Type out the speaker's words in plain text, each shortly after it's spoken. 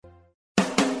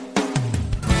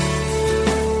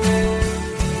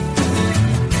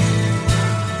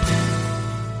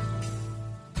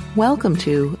Welcome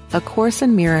to A Course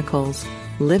in Miracles,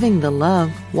 Living the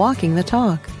Love, Walking the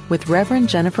Talk, with Reverend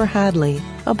Jennifer Hadley,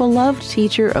 a beloved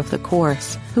teacher of the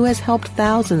Course who has helped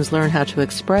thousands learn how to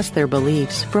express their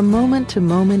beliefs from moment to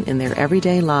moment in their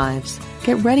everyday lives.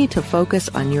 Get ready to focus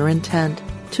on your intent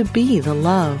to be the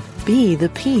love, be the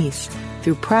peace,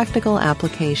 through practical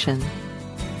application.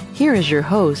 Here is your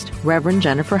host, Reverend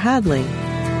Jennifer Hadley.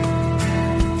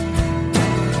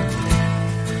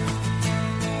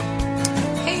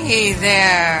 Hey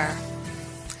there.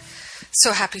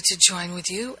 So happy to join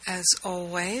with you as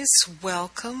always.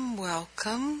 Welcome,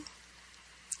 welcome.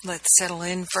 Let's settle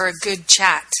in for a good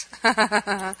chat.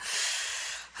 I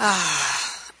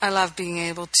love being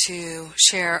able to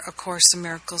share A Course in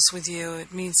Miracles with you.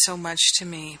 It means so much to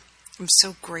me. I'm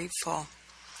so grateful.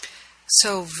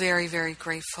 So very, very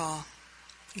grateful.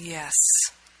 Yes.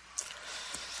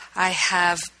 I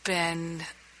have been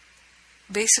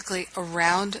basically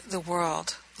around the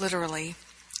world, literally,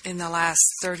 in the last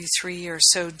 33 or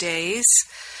so days.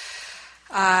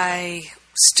 I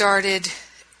started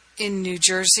in New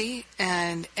Jersey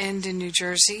and end in New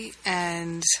Jersey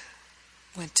and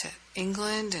went to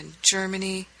England and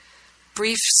Germany,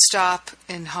 brief stop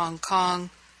in Hong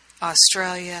Kong,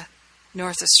 Australia,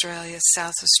 North Australia,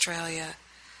 South Australia,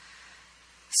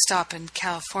 stop in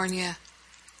California,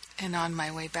 and on my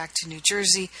way back to New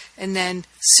Jersey, and then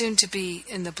soon to be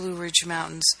in the Blue Ridge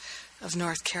Mountains of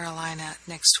North Carolina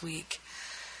next week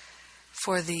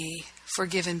for the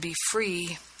Forgive and Be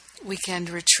Free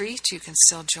weekend retreat. You can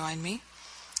still join me.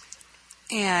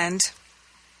 And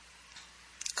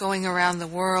going around the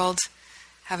world,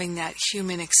 having that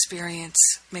human experience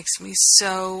makes me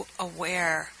so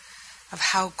aware of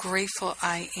how grateful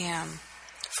I am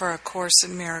for A Course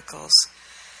in Miracles.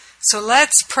 So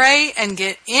let's pray and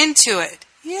get into it.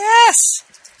 Yes!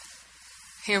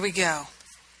 Here we go.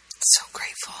 So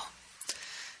grateful.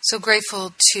 So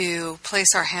grateful to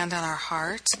place our hand on our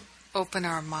heart, open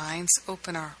our minds,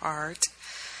 open our heart,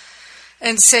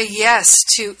 and say yes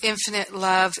to infinite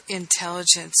love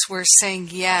intelligence. We're saying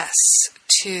yes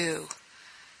to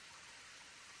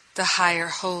the higher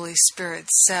Holy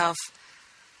Spirit self,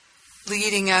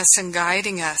 leading us and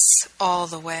guiding us all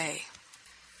the way.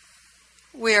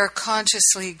 We are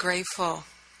consciously grateful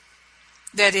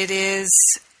that it is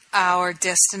our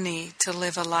destiny to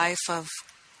live a life of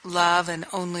love and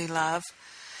only love.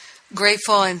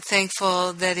 Grateful and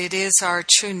thankful that it is our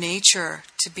true nature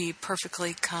to be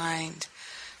perfectly kind,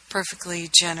 perfectly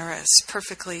generous,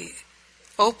 perfectly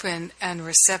open and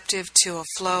receptive to a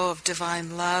flow of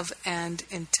divine love and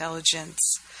intelligence.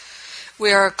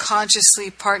 We are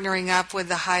consciously partnering up with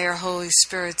the higher Holy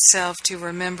Spirit self to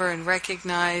remember and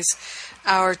recognize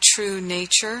our true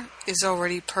nature is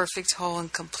already perfect, whole,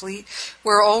 and complete.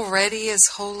 We're already as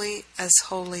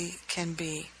holy can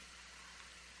be.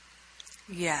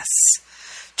 Yes.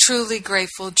 Truly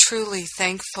grateful, truly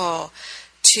thankful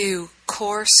to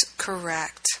course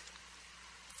correct,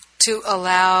 to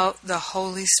allow the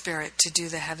Holy Spirit to do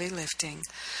the heavy lifting.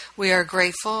 We are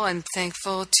grateful and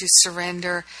thankful to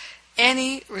surrender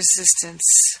any resistance,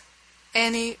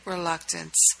 any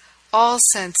reluctance. All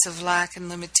sense of lack and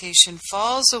limitation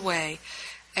falls away,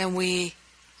 and we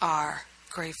are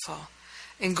grateful.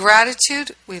 In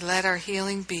gratitude, we let our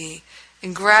healing be.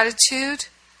 In gratitude,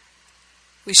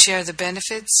 we share the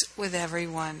benefits with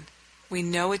everyone. We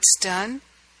know it's done,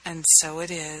 and so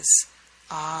it is.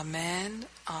 Amen,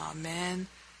 amen,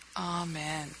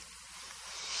 amen.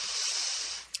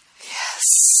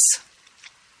 Yes.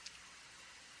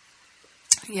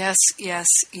 Yes, yes,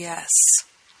 yes.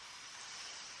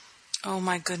 Oh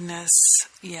my goodness,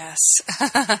 yes.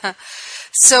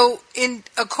 So in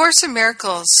A Course in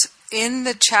Miracles, in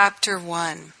the chapter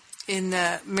 1, in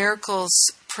the Miracles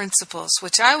Principles,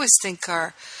 which I always think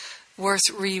are worth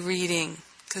rereading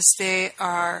because they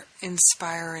are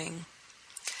inspiring,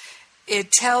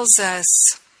 it tells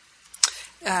us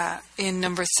in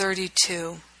number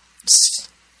 32,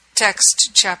 text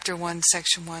chapter 1,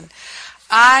 section 1,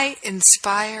 I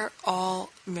inspire all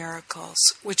miracles,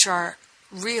 which are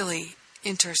really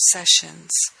intercessions.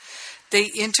 They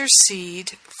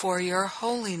intercede for your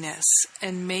holiness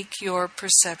and make your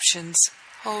perceptions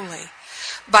holy.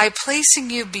 By placing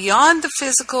you beyond the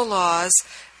physical laws,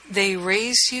 they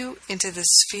raise you into the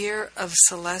sphere of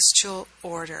celestial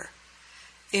order.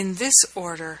 In this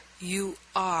order, you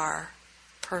are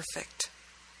perfect.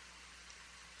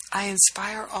 I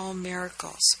inspire all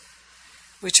miracles,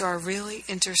 which are really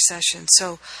intercessions.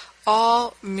 So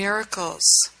all miracles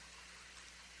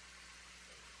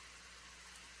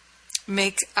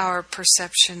make our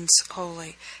perceptions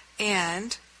holy.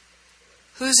 And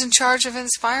who's in charge of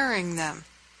inspiring them?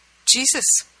 Jesus.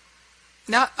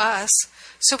 not us.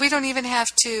 So we don't even have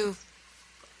to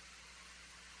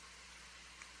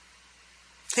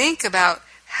think about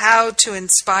how to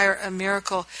inspire a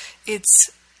miracle. It's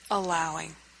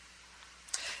allowing.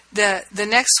 The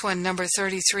next one, number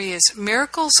 33, is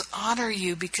miracles honor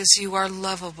you because you are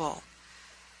lovable.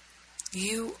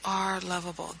 You are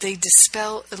lovable. They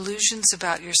dispel illusions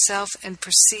about yourself and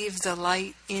perceive the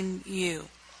light in you.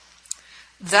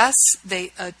 Thus,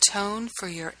 they atone for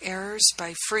your errors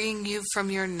by freeing you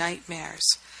from your nightmares.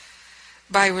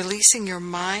 By releasing your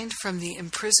mind from the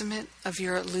imprisonment of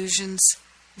your illusions,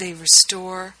 they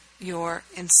restore your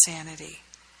insanity.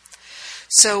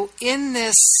 So in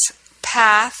this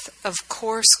path of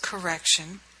course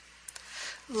correction,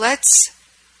 let's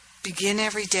begin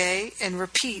every day and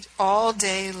repeat all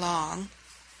day long,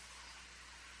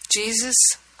 Jesus,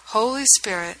 Holy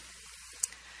Spirit,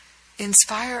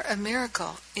 inspire a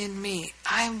miracle in me.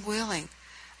 I'm willing.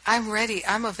 I'm ready.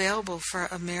 I'm available for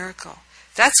a miracle.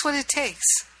 That's what it takes.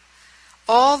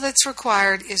 All that's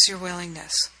required is your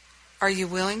willingness. Are you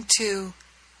willing to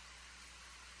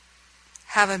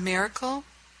have a miracle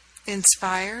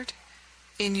inspired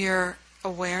in your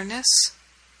awareness?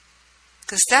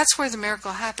 Because that's where the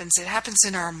miracle happens. It happens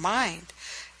in our mind.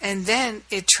 And then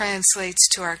it translates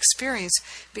to our experience,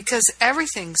 because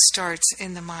everything starts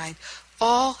in the mind.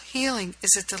 All healing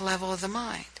is at the level of the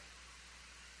mind.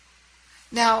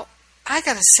 Now, I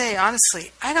got to say,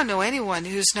 honestly, I don't know anyone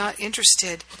who's not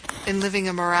interested in living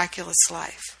a miraculous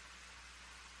life.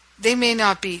 They may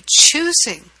not be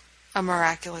choosing a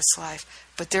miraculous life,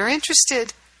 but they're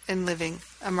interested in living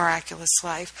a miraculous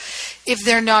life. If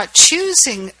they're not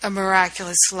choosing a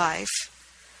miraculous life,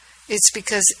 it's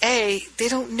because A, they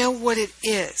don't know what it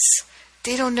is.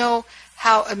 They don't know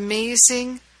how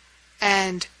amazing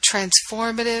and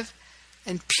transformative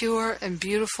and pure and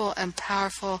beautiful and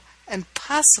powerful and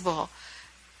possible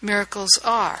miracles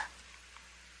are.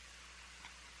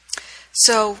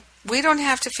 So we don't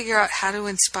have to figure out how to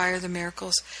inspire the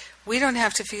miracles. We don't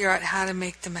have to figure out how to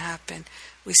make them happen.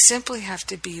 We simply have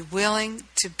to be willing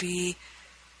to be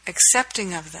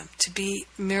accepting of them, to be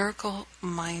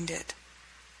miracle-minded.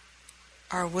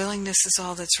 Our willingness is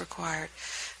all that's required.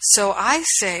 So I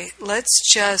say, let's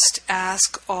just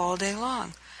ask all day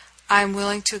long. I'm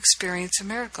willing to experience a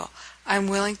miracle. I'm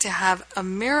willing to have a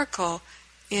miracle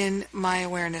in my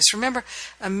awareness. Remember,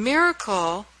 a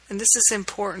miracle, and this is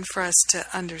important for us to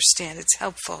understand, it's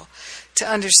helpful to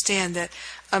understand that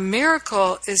a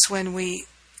miracle is when we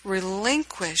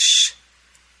relinquish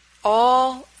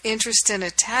all interest and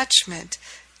attachment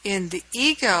in the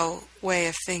ego way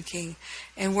of thinking,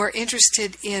 and we're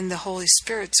interested in the Holy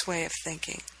Spirit's way of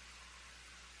thinking.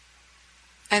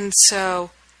 And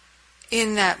so,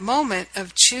 in that moment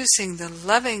of choosing the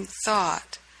loving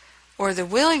thought, or the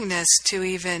willingness to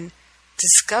even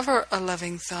discover a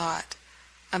loving thought,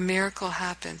 a miracle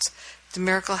happens. The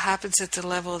miracle happens at the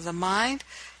level of the mind,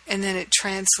 and then it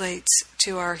translates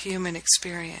to our human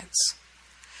experience.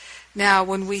 Now,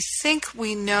 when we think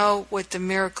we know what the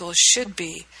miracle should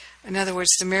be, in other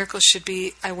words, the miracle should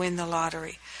be, I win the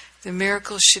lottery. The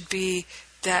miracle should be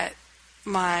that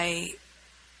my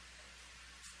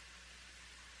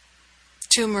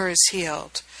tumor is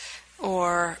healed,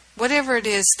 or whatever it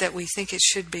is that we think it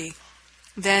should be,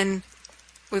 then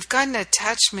we've got an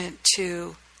attachment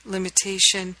to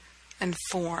limitation and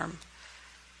form.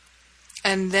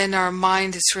 And then our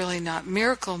mind is really not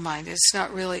miracle-minded. It's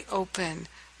not really open,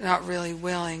 not really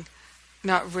willing,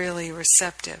 not really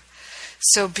receptive.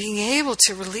 So being able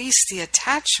to release the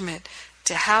attachment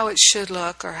to how it should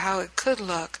look or how it could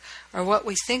look or what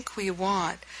we think we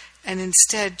want, and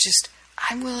instead just,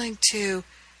 I'm willing to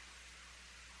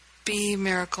be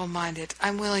miracle-minded.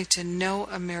 I'm willing to know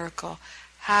a miracle,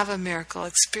 have a miracle,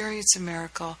 experience a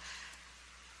miracle,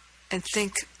 and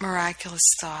think miraculous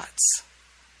thoughts.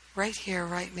 Right here,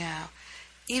 right now.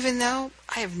 Even though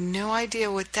I have no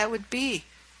idea what that would be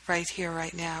right here,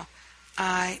 right now.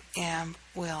 I am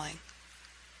willing.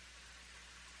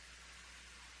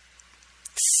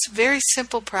 It's a very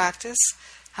simple practice.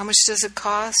 How much does it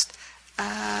cost?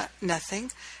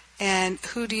 Nothing. And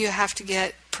who do you have to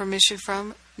get permission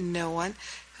from? No one.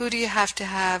 Who do you have to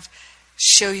have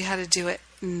show you how to do it?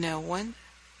 No one.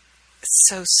 It's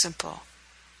so simple.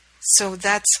 So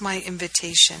that's my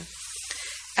invitation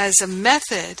as a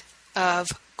method of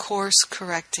course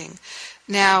correcting.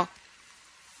 Now,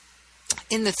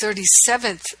 in the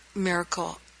 37th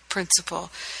miracle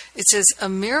principle, it says, a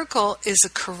miracle is a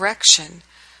correction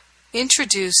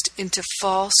introduced into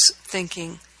false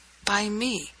thinking by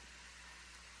me.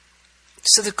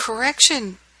 So the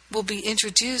correction will be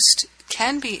introduced,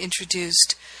 can be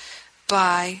introduced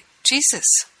by Jesus.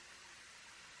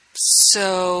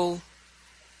 So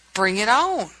bring it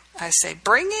on. I say,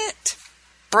 bring it.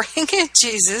 Bring it,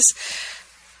 Jesus.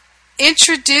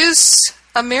 Introduce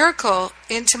a miracle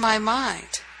into my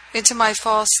mind, into my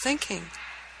false thinking.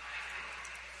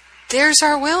 There's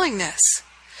our willingness.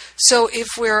 So if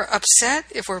we're upset,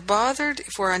 if we're bothered,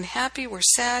 if we're unhappy, we're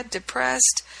sad,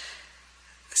 depressed,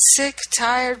 sick,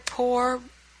 tired, poor,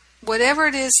 whatever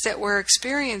it is that we're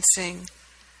experiencing,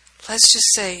 let's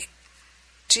just say,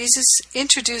 Jesus,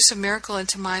 introduce a miracle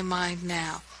into my mind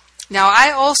now. Now,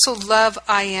 I also love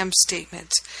I am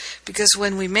statements, because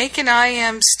when we make an I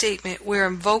am statement, we're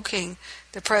invoking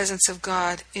the presence of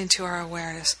God into our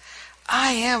awareness.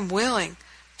 I am willing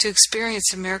to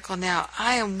experience a miracle now.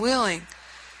 I am willing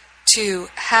to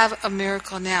have a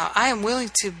miracle now. I am willing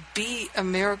to be a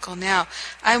miracle now.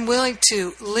 I am willing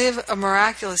to live a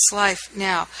miraculous life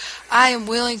now. I am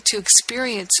willing to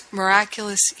experience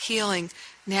miraculous healing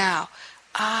now.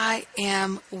 I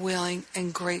am willing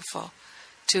and grateful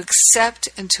to accept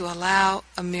and to allow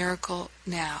a miracle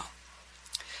now.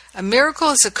 A miracle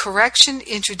is a correction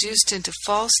introduced into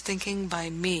false thinking by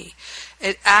me.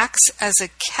 It acts as a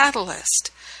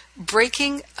catalyst,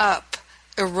 breaking up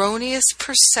erroneous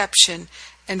perception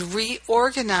and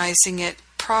reorganizing it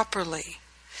properly.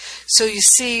 So you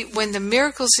see, when the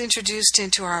miracle is introduced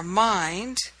into our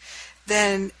mind,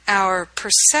 then our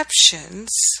perceptions,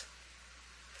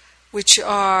 which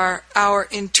are our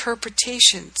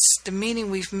interpretations, the meaning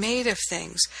we've made of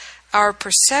things, our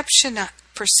perceptions,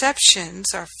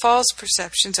 our false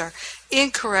perceptions, our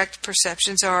incorrect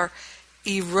perceptions, our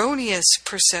erroneous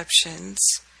perceptions,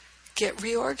 get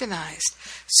reorganized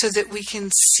so that we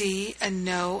can see and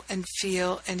know and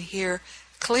feel and hear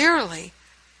clearly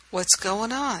what's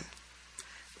going on.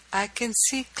 I can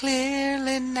see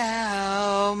clearly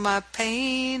now, my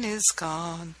pain is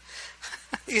gone.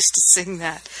 I used to sing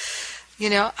that. You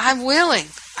know, I'm willing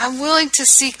to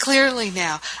see clearly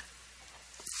now.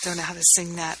 Don't know how to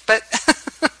sing that, but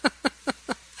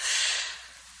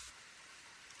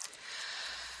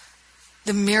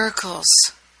the miracles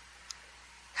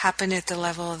happen at the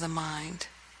level of the mind.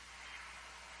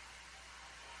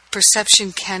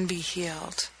 Perception can be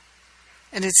healed.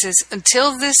 And it says,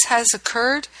 until this has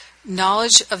occurred,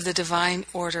 knowledge of the divine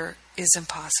order is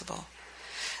impossible.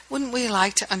 Wouldn't we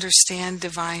like to understand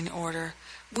divine order?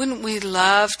 Wouldn't we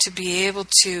love to be able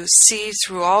to see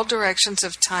through all directions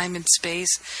of time and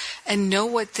space and know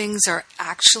what things are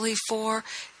actually for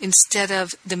instead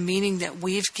of the meaning that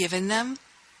we've given them?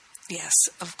 Yes,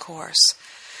 of course.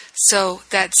 So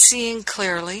that seeing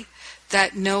clearly,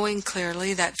 that knowing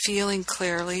clearly, that feeling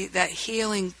clearly, that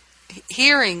hearing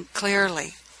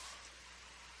clearly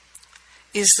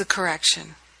is the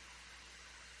correction.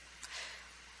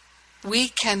 We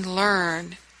can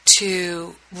learn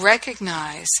to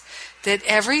recognize that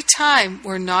every time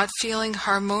we're not feeling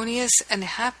harmonious and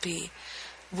happy,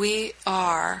 we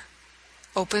are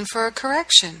open for a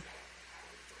correction.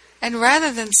 And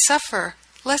rather than suffer,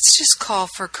 let's just call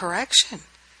for correction.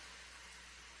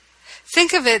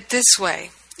 Think of it this way.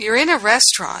 You're in a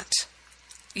restaurant.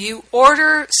 You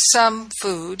order some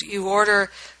food. You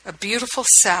order a beautiful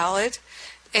salad,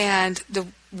 and the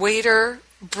waiter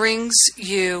brings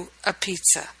you a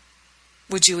pizza.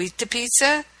 Would you eat the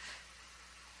pizza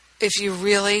if you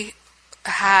really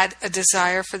had a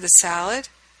desire for the salad?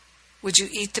 Would you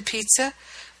eat the pizza?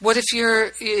 What if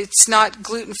it's not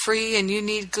gluten-free and you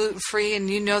need gluten-free and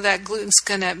you know that gluten's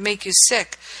going to make you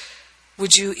sick?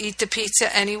 Would you eat the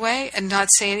pizza anyway and not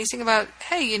say anything about,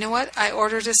 hey, you know what? I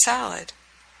ordered a salad.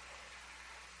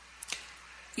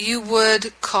 You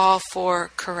would call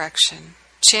for correction.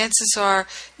 Chances are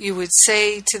you would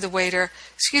say to the waiter,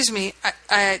 excuse me,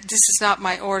 this is not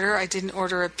my order. I didn't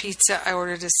order a pizza. I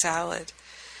ordered a salad.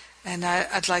 And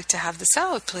I'd like to have the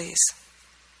salad, please.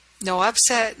 No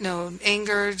upset, no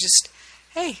anger, just,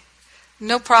 hey,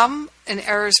 no problem. An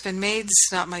error's been made. This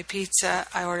is not my pizza.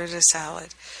 I ordered a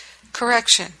salad.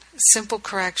 Correction, simple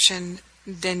correction,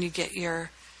 then you get your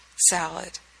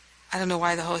salad. I don't know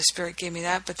why the Holy Spirit gave me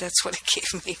that, but that's what it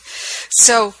gave me.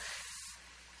 So,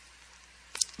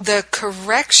 the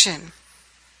correction,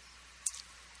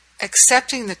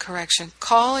 accepting the correction,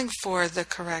 calling for the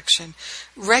correction,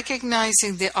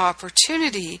 recognizing the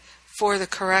opportunity for the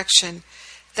correction,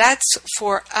 that's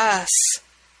for us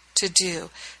to do.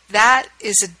 That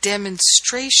is a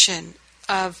demonstration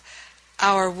of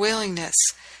our willingness.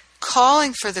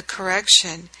 Calling for the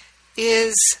correction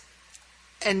is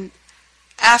an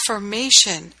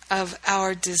affirmation of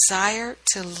our desire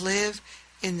to live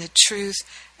in the truth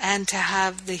and to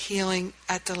have the healing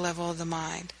at the level of the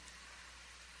mind.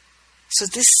 So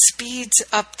this speeds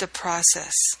up the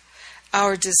process.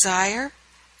 Our desire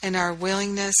and our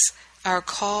willingness, our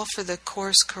call for the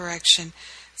course correction,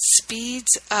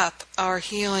 speeds up our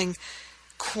healing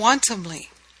quantumly.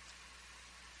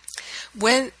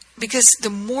 Because the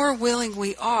more willing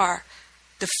we are,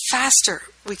 the faster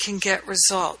we can get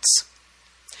results.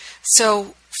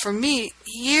 So for me,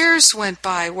 years went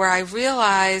by where I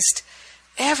realized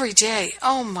every day,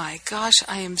 oh my gosh,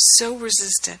 I am so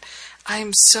resistant. I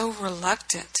am so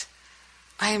reluctant.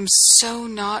 I am so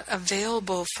not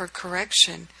available for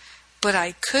correction. But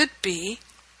I could be.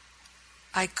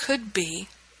 I'd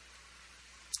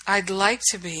like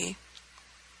to be.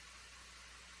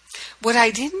 What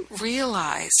I didn't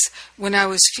realize when I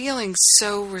was feeling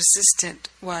so resistant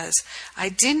was I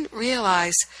didn't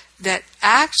realize that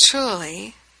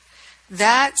actually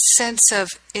that sense of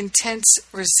intense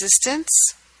resistance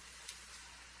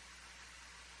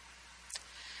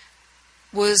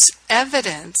was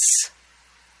evidence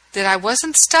that I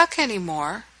wasn't stuck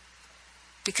anymore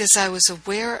because I was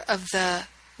aware of the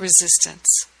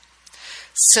resistance.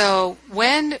 So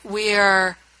when we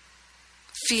are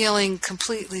feeling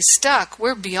completely stuck,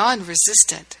 we're beyond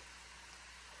resistant.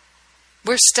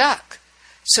 We're stuck.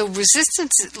 So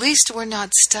resistance, at least we're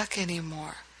not stuck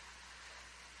anymore.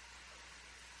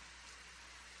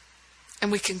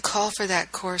 And we can call for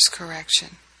that course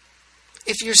correction.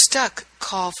 If you're stuck,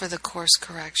 call for the course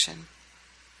correction.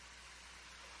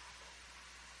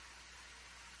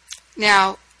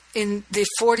 Now, in the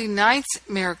 49th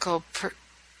miracle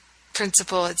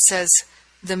principle, it says,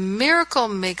 the miracle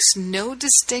makes no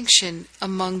distinction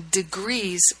among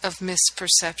degrees of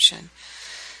misperception.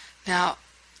 Now,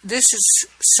 this is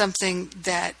something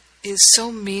that is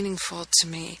so meaningful to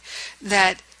me,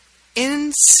 that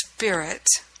in spirit,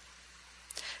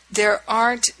 there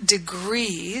aren't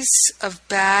degrees of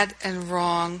bad and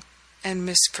wrong and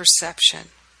misperception.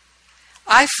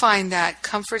 I find that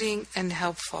comforting and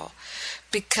helpful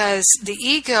because the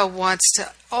ego wants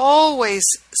to always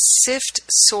sift,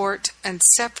 sort, and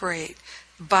separate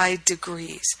by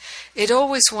degrees. It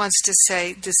always wants to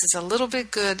say, this is a little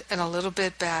bit good and a little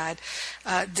bit bad.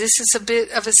 This is a bit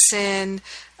of a sin.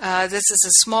 This is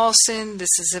a small sin.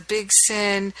 This is a big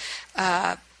sin.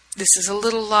 This is a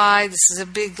little lie. This is a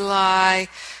big lie.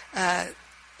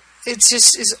 It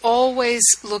just is always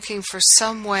looking for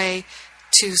some way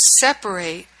to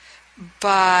separate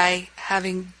by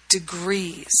having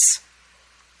degrees.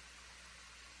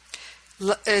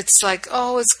 It's like,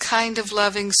 oh, it's kind of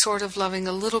loving, sort of loving,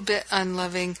 a little bit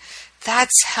unloving.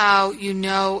 That's how you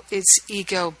know it's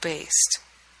ego-based.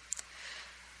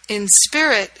 In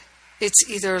spirit, it's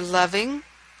either loving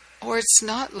or it's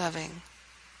not loving.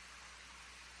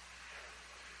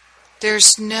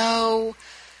 There's no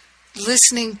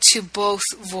listening to both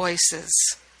voices,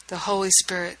 the Holy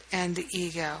Spirit and the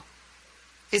ego.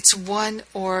 It's one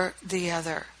or the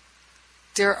other.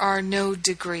 There are no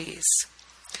degrees.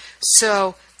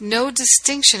 So, no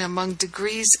distinction among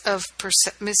degrees of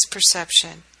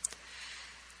misperception.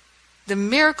 The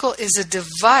miracle is a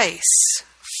device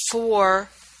for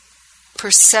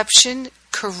perception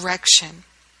correction,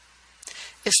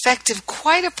 effective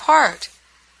quite apart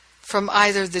from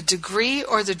either the degree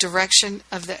or the direction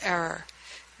of the error.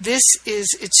 This is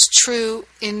its true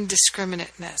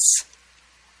indiscriminateness.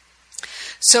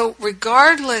 So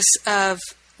regardless of,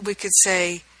 we could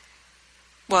say,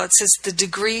 well, it says the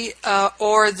degree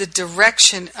or the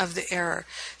direction of the error.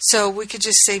 So we could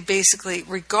just say basically,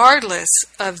 regardless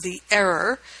of the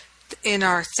error in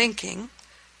our thinking,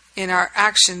 in our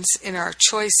actions, in our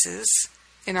choices,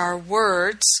 in our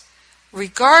words,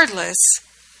 regardless,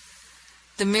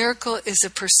 the miracle is a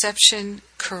perception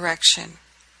correction,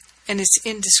 and it's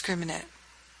indiscriminate.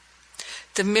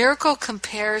 The miracle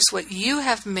compares what you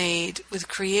have made with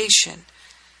creation,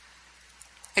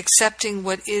 accepting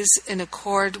what is in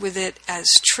accord with it as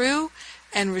true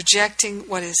and rejecting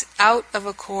what is out of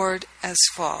accord as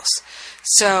false.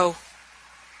 So,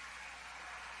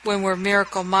 when we're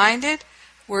miracle-minded,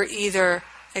 we're either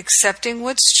accepting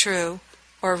what's true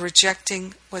or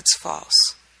rejecting what's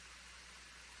false.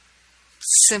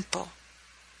 Simple.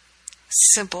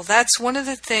 Simple. That's one of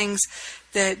the things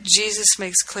that Jesus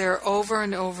makes clear over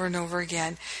and over and over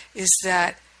again, is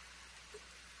that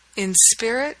in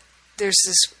spirit, there's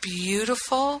this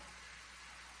beautiful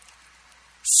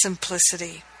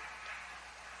simplicity.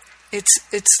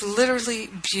 It's literally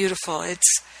beautiful.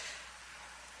 It's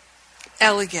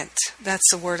elegant. That's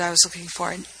the word I was looking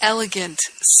for. An elegant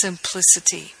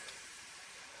simplicity.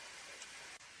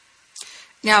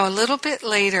 Now, a little bit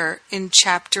later in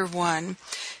chapter 1,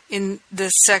 in the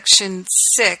section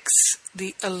 6,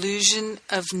 the illusion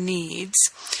of needs,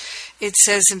 it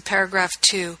says in paragraph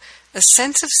 2, A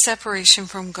sense of separation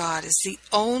from God is the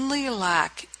only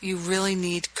lack you really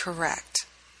need correct.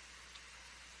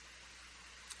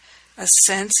 A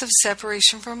sense of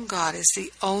separation from God is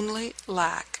the only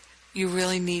lack you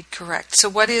really need correct. So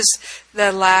what is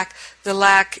the lack? The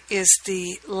lack is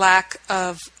the lack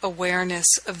of awareness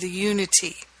of the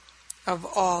unity of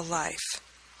all life.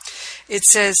 It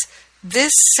says,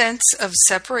 this sense of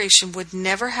separation would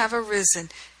never have arisen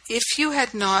if you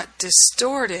had not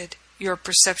distorted your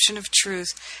perception of truth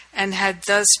and had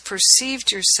thus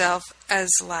perceived yourself as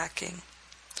lacking.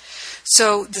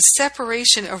 So the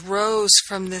separation arose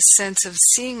from this sense of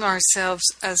seeing ourselves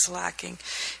as lacking.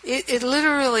 It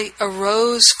literally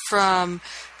arose from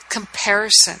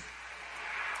comparison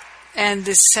and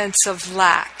this sense of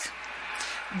lack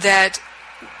that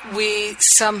we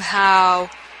somehow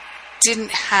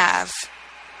didn't have,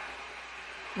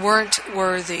 weren't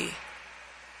worthy,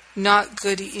 not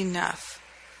good enough.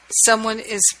 Someone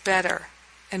is better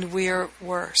and we're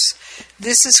worse.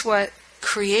 This is what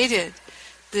created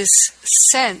this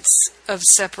sense of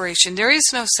separation. There is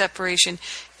no separation.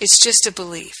 It's just a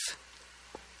belief.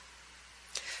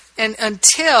 And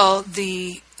until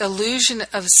the illusion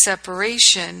of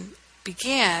separation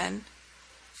began,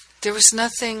 there was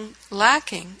nothing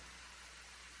lacking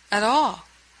at all.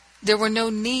 There were no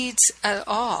needs at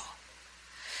all.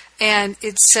 And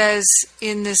it says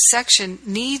in this section,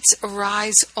 needs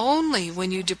arise only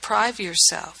when you deprive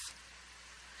yourself.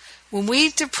 When we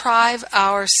deprive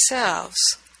ourselves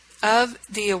of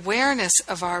the awareness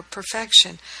of our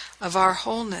perfection, of our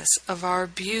wholeness, of our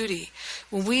beauty,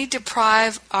 when we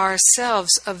deprive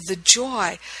ourselves of the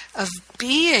joy of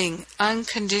being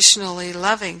unconditionally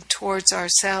loving towards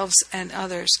ourselves and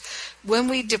others, when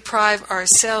we deprive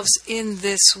ourselves in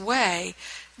this way,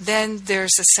 then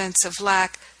there's a sense of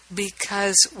lack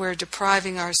because we're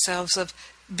depriving ourselves of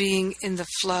being in the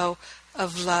flow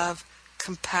of love,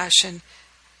 compassion,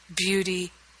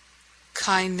 beauty,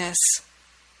 kindness,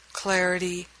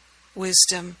 clarity,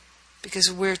 wisdom,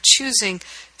 because we're choosing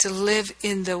to live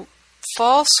in the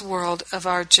false world of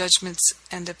our judgments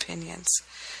and opinions.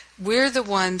 We're the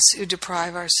ones who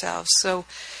deprive ourselves. So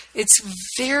it's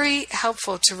very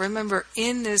helpful to remember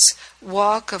in this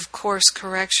walk of course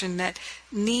correction that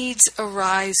needs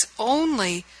arise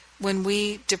only when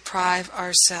we deprive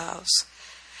ourselves.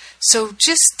 So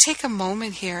just take a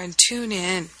moment here and tune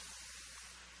in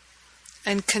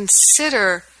and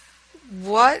consider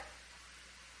what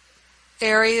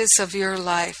areas of your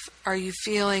life are you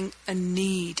feeling a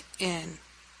need in?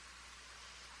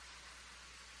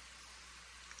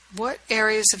 What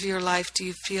areas of your life do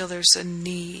you feel there's a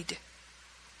need?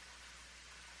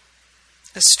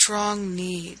 A strong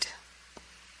need.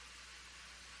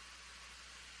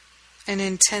 An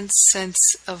intense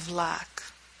sense of lack.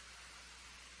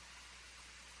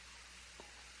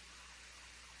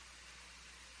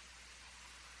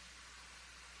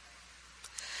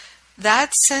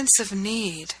 That sense of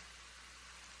need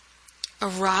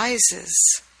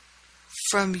arises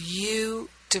from you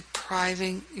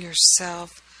depriving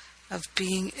yourself of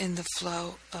being in the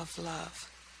flow of love.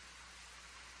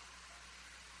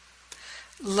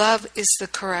 Love is the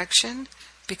correction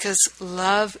because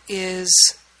love is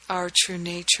our true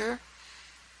nature.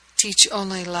 Teach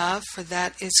only love, for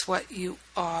that is what you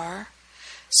are.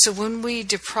 So when we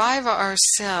deprive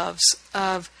ourselves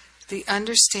of the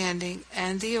understanding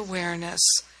and the awareness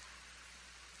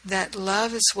that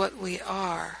love is what we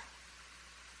are,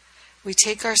 we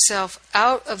take ourselves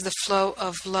out of the flow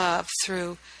of love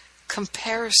through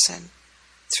comparison,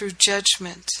 through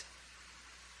judgment.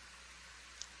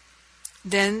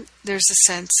 Then there's a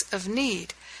sense of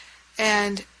need.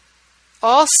 And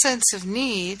all sense of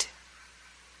need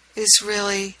is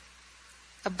really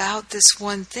about this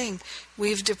one thing.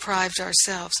 We've deprived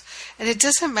ourselves. And it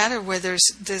doesn't matter whether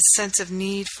there's this sense of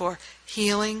need for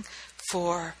healing,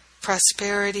 for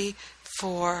prosperity,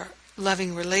 for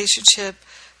loving relationship,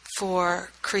 for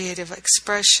creative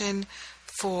expression,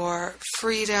 for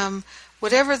freedom,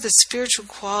 whatever the spiritual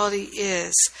quality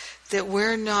is that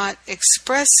we're not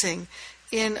expressing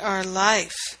in our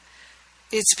life.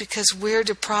 It's because we're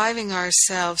depriving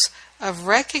ourselves of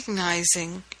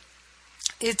recognizing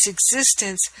its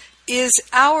existence is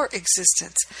our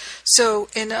existence. So,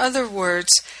 in other words,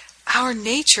 our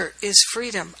nature is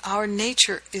freedom. Our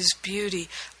nature is beauty.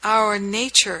 Our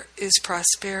nature is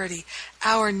prosperity.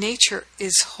 Our nature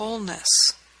is wholeness.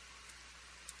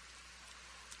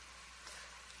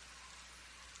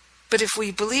 But if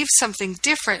we believe something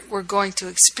different, we're going to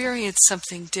experience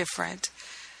something different.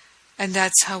 And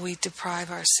that's how we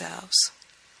deprive ourselves.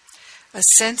 A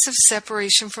sense of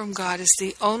separation from God is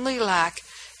the only lack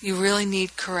you really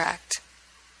need correct.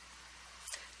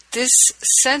 This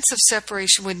sense of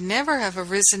separation would never have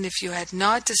arisen if you had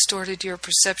not distorted your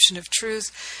perception of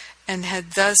truth and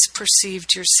had thus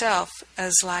perceived yourself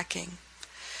as lacking.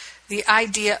 The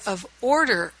idea of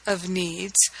order of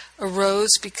needs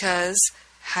arose because,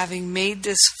 having made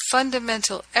this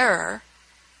fundamental error,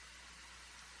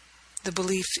 the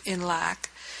belief in lack,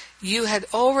 you had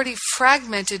already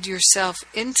fragmented yourself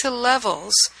into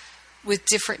levels with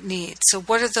different needs. So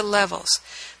what are the levels?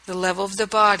 The level of the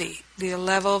body, the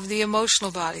level of the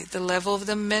emotional body, the level of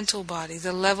the mental body,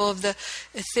 the level of the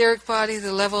etheric body,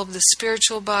 the level of the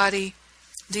spiritual body.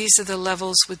 These are the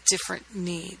levels with different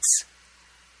needs.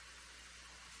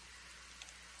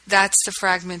 That's the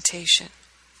fragmentation.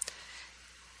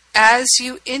 As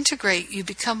you integrate, you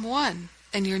become one,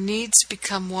 and your needs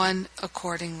become one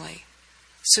accordingly.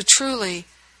 So truly,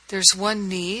 there's one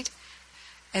need,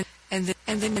 and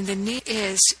the need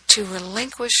is to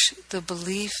relinquish the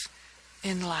belief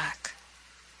in lack,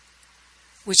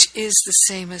 which is the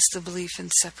same as the belief in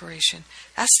separation.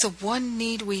 That's the one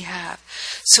need we have.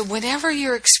 So whenever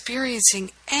you're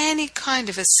experiencing any kind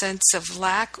of a sense of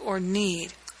lack or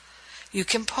need, you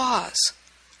can pause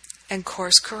and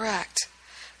course correct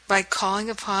by calling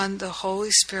upon the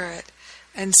Holy Spirit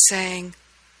and saying,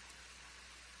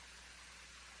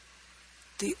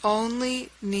 the only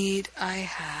need I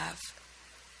have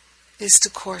is to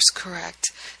course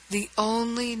correct. The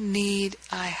only need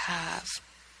I have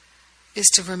is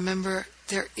to remember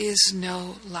there is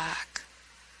no lack.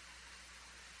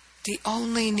 The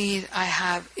only need I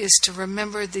have is to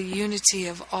remember the unity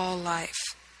of all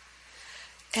life.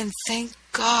 And thank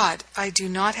God I do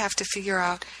not have to figure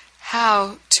out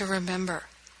how to remember.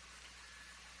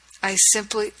 I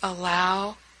simply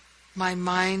allow my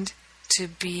mind to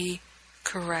be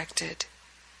corrected.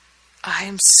 I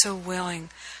am so willing,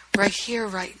 right here,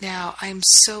 right now, I am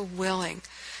so willing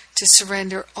to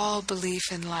surrender all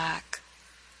belief in lack,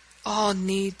 all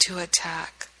need to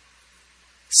attack.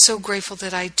 So grateful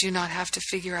that I do not have to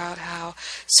figure out how.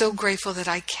 So grateful that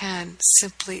I can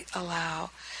simply allow.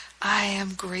 I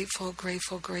am grateful,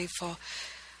 grateful, grateful.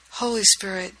 Holy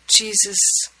Spirit, Jesus,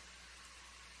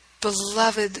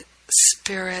 beloved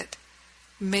Spirit,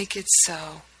 make it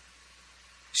so.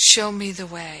 Show me the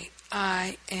way.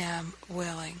 I am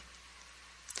willing.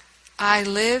 I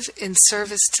live in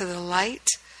service to the light.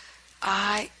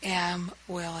 I am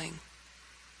willing.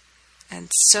 And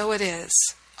so it is.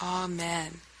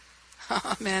 Amen.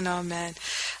 Amen, amen.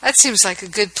 That seems like a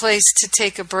good place to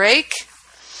take a break.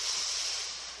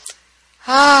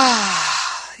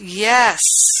 Ah, yes.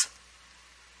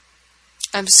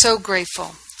 I'm so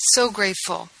grateful. So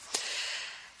grateful.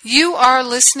 You are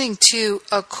listening to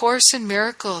A Course in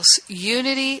Miracles,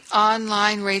 Unity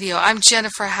Online Radio. I'm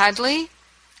Jennifer Hadley,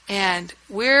 and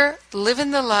we're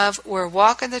living the love, we're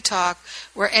walking the talk,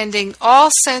 we're ending all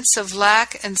sense of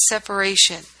lack and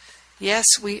separation. Yes,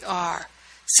 we are.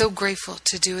 So grateful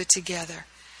to do it together.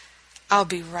 I'll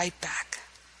be right back.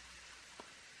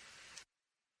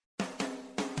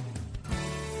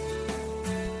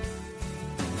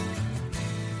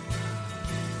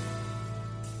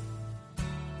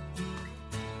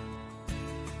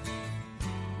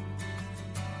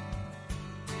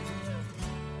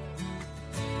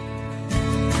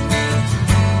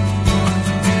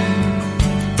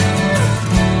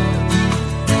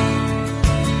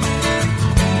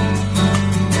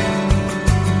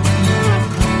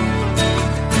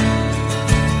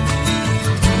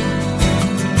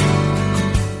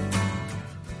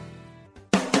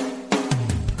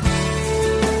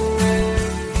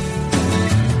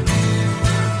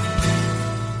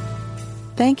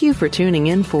 Thank you for tuning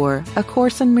in for A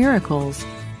Course in Miracles,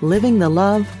 Living the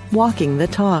Love, Walking the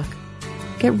Talk.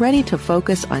 Get ready to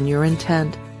focus on your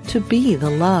intent to be the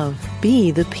love,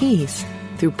 be the peace,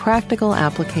 through practical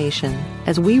application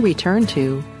as we return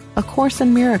to A Course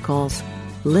in Miracles,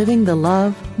 Living the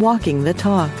Love, Walking the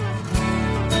Talk.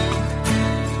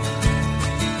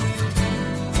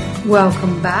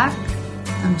 Welcome back.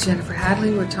 I'm Jennifer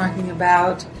Hadley. We're talking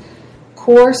about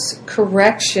course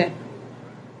correction.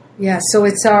 Yeah, so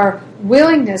it's our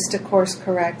willingness to course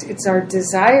correct, it's our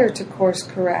desire to course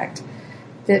correct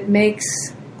that makes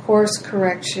course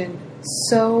correction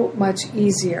so much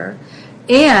easier.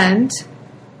 And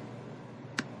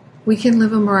we can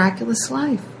live a miraculous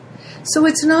life. So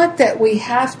it's not that we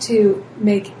have to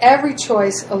make every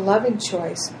choice a loving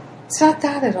choice. It's not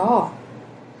that at all.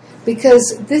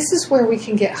 Because this is where we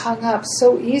can get hung up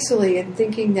so easily in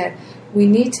thinking that we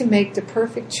need to make the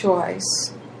perfect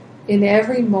choice in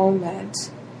every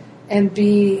moment and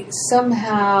be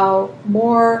somehow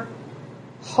more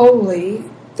holy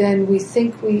than we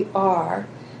think we are.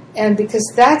 And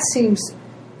because that seems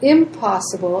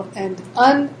impossible and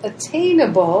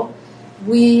unattainable,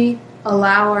 we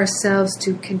allow ourselves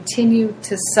to continue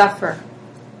to suffer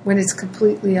when it's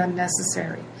completely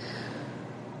unnecessary.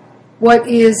 What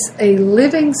is a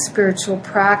living spiritual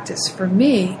practice for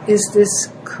me is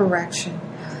this correction.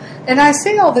 And I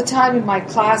say all the time in my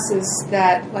classes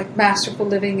that, like Masterful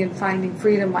Living and Finding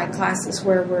Freedom, my classes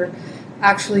where we're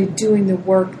actually doing the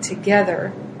work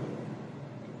together,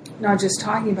 not just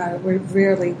talking about it, we're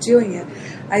really doing it.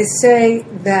 I say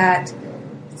that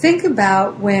think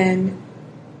about when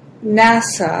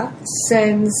NASA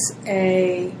sends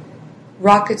a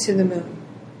rocket to the moon.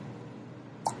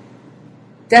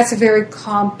 That's a very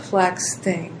complex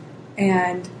thing.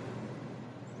 And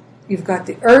you've got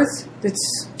the Earth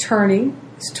that's turning.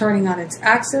 It's turning on its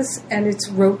axis and it's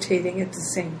rotating at the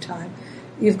same time.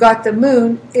 You've got the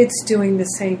moon. It's doing the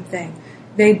same thing.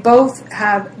 They both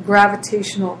have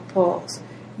gravitational pulls.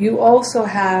 You also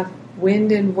have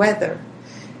wind and weather.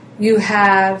 You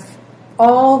have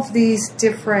all of these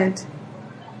different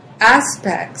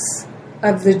aspects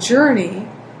of the journey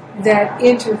that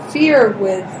interfere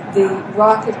with the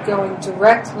rocket going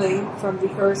directly from the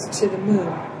Earth to the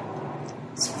moon.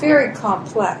 It's very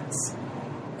complex.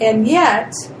 And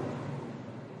yet,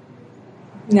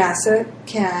 NASA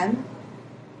can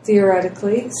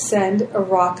theoretically send a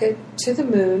rocket to the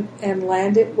moon and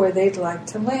land it where they'd like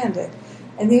to land it.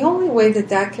 And the only way that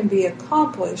that can be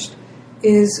accomplished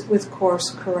is with course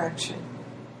correction.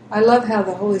 I love how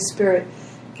the Holy Spirit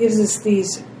gives us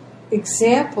these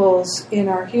examples in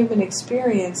our human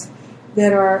experience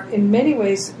that are in many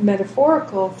ways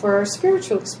metaphorical for our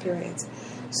spiritual experience.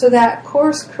 So that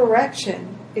course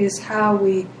correction is how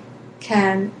we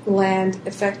can land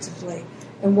effectively.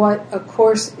 And what A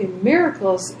Course in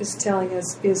Miracles is telling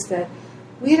us is that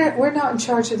we're not in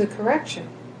charge of the correction.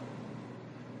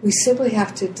 We simply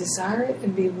have to desire it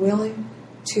and be willing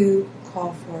to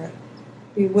call for it.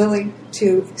 Be willing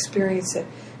to experience it.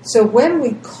 So when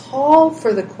we call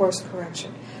for the course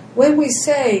correction, when we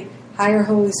say, Higher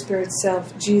Holy Spirit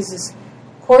Self, Jesus,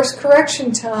 course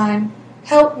correction time,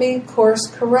 help me course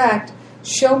correct,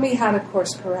 show me how to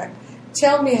course correct,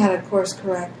 tell me how to course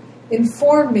correct,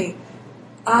 inform me,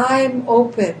 I'm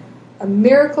open, a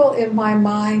miracle in my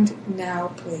mind now,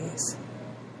 please.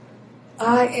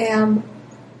 I am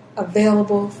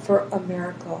available for a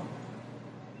miracle.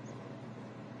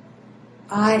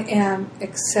 I am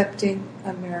accepting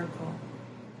a miracle.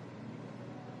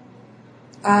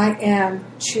 I am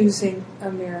choosing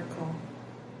a miracle.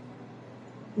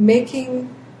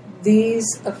 Making these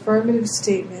affirmative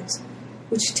statements,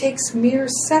 which takes mere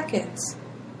seconds,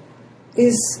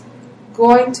 is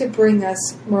going to bring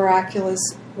us miraculous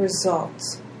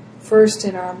results, first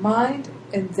in our mind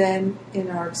and then in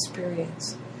our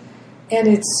experience. And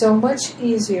it's so much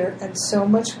easier and so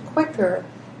much quicker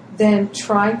than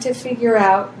trying to figure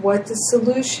out what the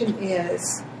solution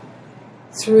is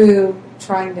through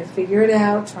trying to figure it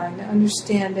out, trying to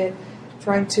understand it,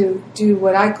 trying to do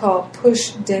what I call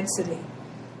push density.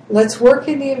 Let's work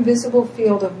in the invisible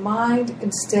field of mind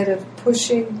instead of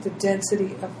pushing the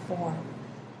density of form.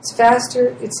 It's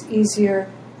faster, it's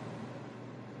easier,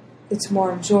 it's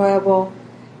more enjoyable.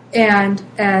 And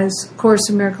as Course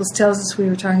in Miracles tells us, we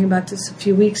were talking about this a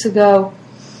few weeks ago,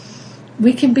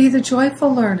 we can be the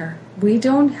joyful learner. We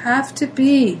don't have to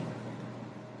be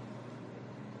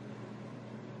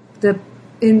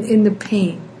in the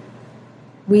pain.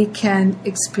 We can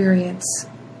experience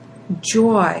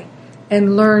joy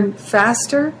and learn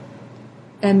faster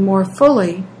and more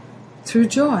fully through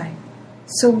joy.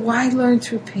 So why learn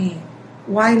through pain?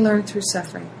 Why learn through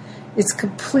suffering? It's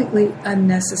completely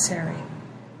unnecessary.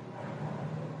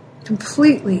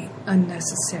 Completely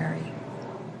unnecessary.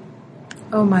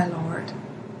 Oh my Lord.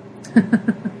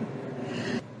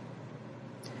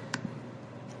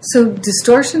 So,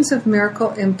 Distortions of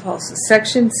Miracle Impulses,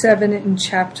 Section 7 in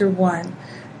Chapter 1.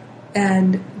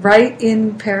 And right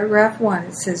in paragraph 1,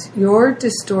 it says, your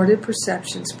distorted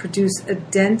perceptions produce a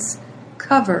dense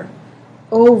cover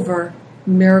over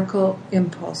miracle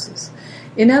impulses.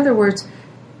 In other words,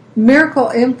 miracle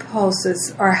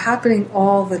impulses are happening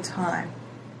all the time.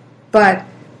 But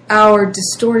our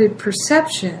distorted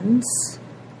perceptions,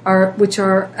 which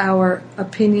are our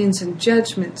opinions and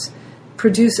judgments,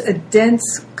 produce a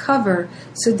dense cover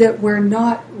so that we're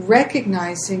not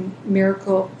recognizing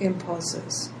miracle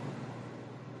impulses.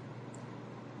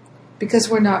 Because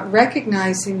we're not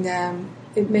recognizing them,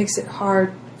 it makes it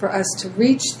hard for us to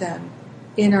reach them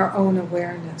in our own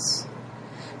awareness.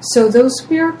 So those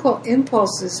miracle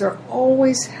impulses are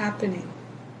always happening.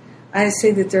 I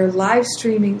say that they're live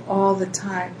streaming all the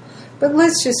time. But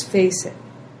let's just face it.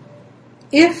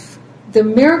 If the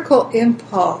miracle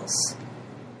impulse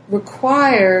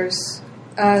requires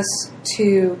us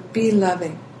to be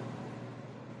loving,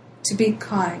 to be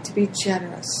kind, to be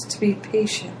generous, to be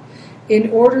patient, in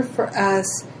order for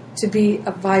us to be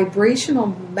a vibrational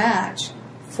match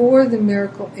for the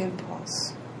miracle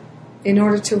impulse, in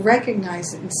order to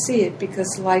recognize it and see it,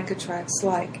 because like attracts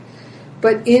like.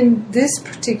 But in this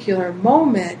particular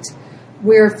moment,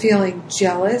 we're feeling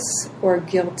jealous or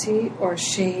guilty or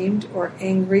ashamed or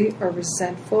angry or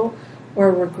resentful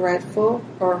or regretful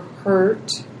or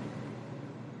hurt,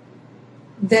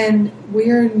 then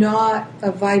we're not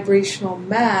a vibrational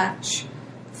match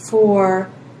for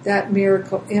that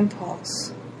miracle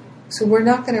impulse. So we're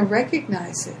not going to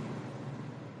recognize it.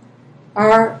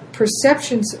 Our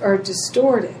perceptions are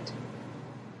distorted.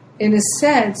 In a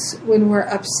sense, when we're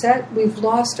upset, we've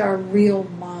lost our real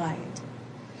mind.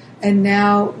 And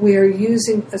now we are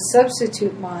using a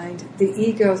substitute mind, the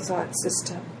ego thought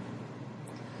system.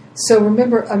 So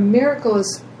remember, a miracle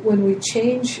is when we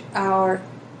change our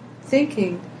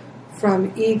thinking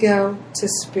from ego to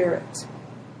spirit.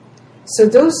 So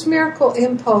those miracle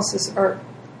impulses are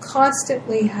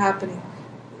constantly happening.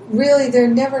 Really, they're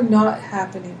never not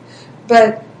happening.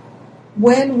 But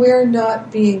when we're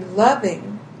not being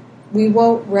loving, we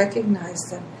won't recognize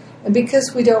them. And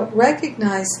because we don't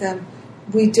recognize them,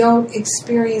 we don't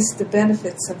experience the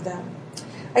benefits of them.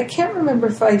 I can't remember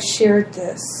if I shared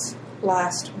this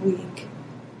last week.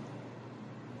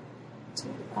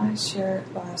 Did I share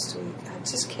it last week? I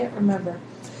just can't remember.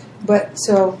 But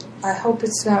so I hope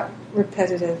it's not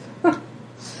repetitive.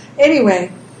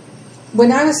 Anyway,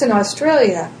 when I was in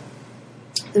Australia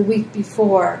the week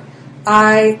before,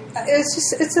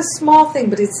 it's a small thing,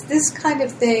 but it's this kind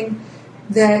of thing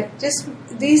that just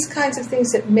these kinds of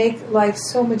things that make life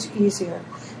so much easier.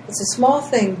 It's a small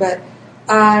thing, but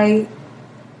I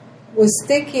was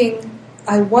thinking,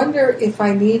 I wonder if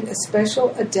I need a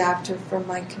special adapter for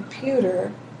my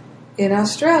computer in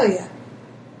Australia.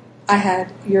 I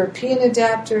had European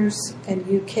adapters and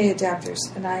UK adapters,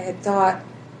 and I had thought,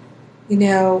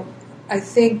 I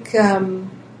think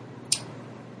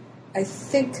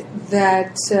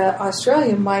that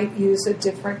Australia might use a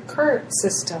different current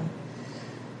system.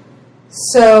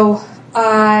 So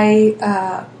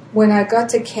when I got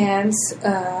to Cairns,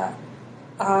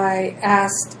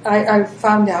 I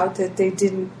found out that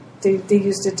they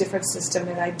used a different system,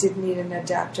 and I did need an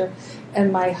adapter.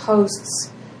 And my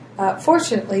hosts,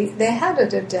 fortunately, they had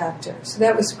an adapter, so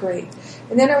that was great.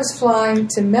 And then I was flying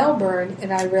to Melbourne,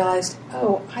 and I realized,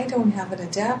 I don't have an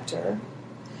adapter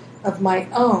of my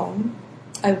own.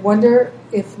 I wonder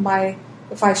if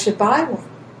I should buy one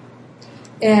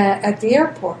at the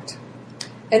airport.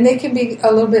 And they can be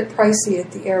a little bit pricey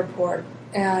at the airport.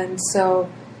 And so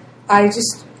I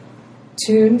just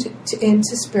tuned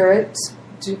into Spirit,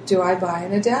 do I buy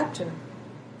an adapter?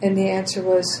 And the answer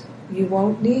was, you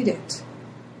won't need it.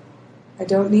 I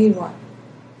don't need one.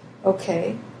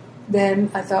 Okay.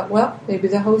 Then I thought, well, maybe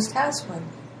the host has one,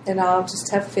 and I'll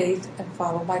just have faith and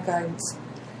follow my guidance.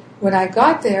 When I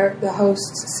got there, the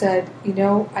host said,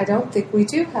 I don't think we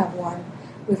do have one.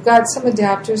 We've got some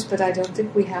adapters, but I don't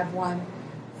think we have one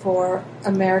for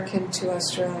American to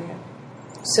Australia.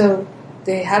 So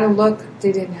they had a look,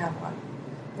 they didn't have one.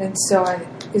 And so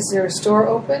is there a store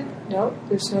open? No,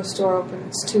 there's no store open.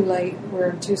 It's too late.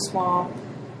 We're too small.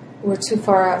 We're too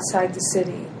far outside the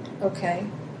city. Okay.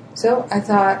 So I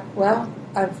thought, well,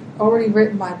 I've already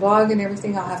written my blog and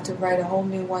everything. I'll have to write a whole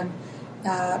new one,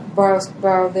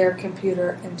 borrow their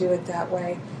computer and do it that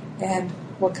way. And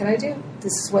what can I do?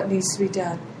 This is what needs to be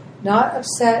done. Not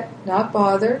upset, not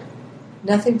bothered,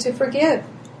 nothing to forgive.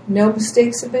 No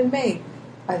mistakes have been made.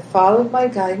 I followed my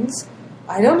guidance.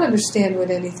 I don't understand what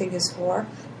anything is for.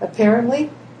 Apparently,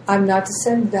 I'm not to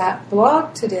send that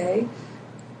blog today.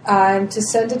 I'm to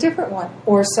send a different one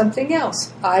or something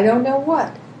else. I don't know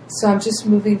what. So I'm just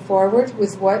moving forward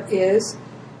with what is.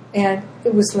 And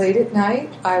it was late at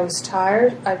night. I was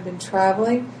tired. I've been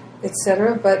traveling,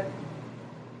 etc. But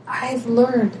I've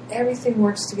learned everything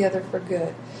works together for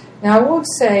good. Now, I won't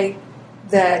say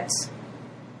that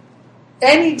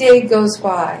any day goes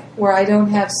by where I don't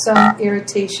have some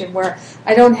irritation, where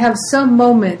I don't have some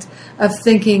moment of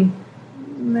thinking,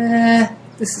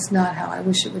 this is not how I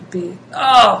wish it would be.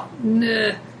 Oh,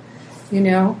 nah.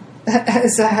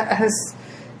 As I was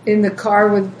in the car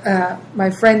with my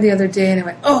friend the other day, and I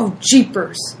went, oh,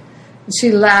 jeepers. And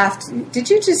she laughed. Did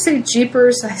you just say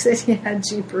jeepers? I said, yeah,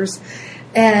 jeepers.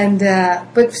 And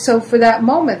but so for that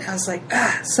moment, I was like,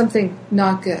 something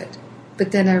not good.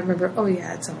 But then I remember, oh,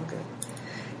 yeah, it's all good.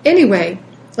 Anyway,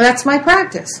 that's my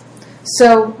practice.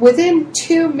 So within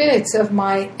 2 minutes of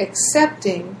my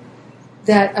accepting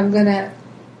that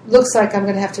looks like I'm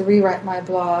going to have to rewrite my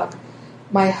blog.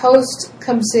 My host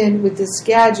comes in with this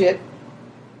gadget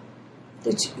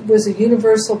that was a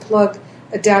universal plug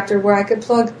adapter where I could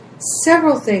plug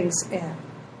several things in.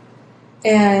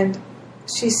 And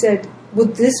she said,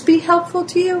 "Would this be helpful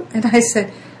to you?" And I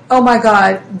said, "Oh my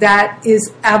God, that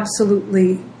is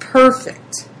absolutely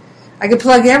perfect. I could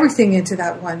plug everything into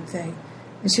that one thing."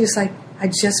 And she was like, "I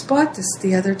just bought this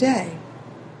the other day.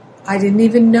 I didn't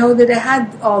even know that it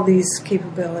had all these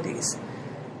capabilities."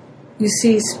 You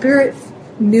see, Spirit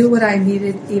knew what I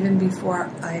needed even before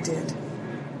I did.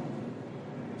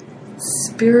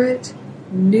 Spirit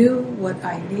knew what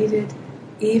I needed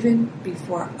even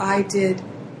before I did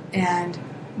and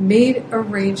made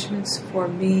arrangements for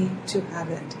me to have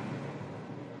it.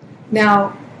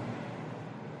 Now,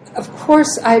 of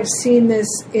course, I've seen this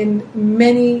in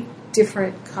many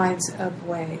different kinds of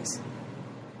ways.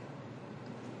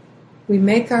 We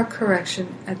make our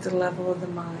correction at the level of the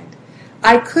mind.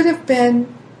 I could have been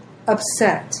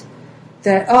upset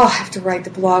that, I have to write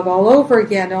the blog all over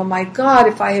again. Oh my God,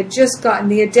 if I had just gotten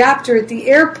the adapter at the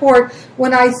airport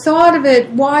when I thought of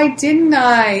it, why didn't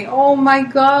I? Oh my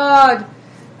God.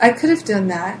 I could have done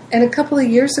that. And a couple of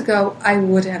years ago, I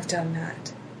would have done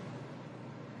that.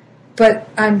 But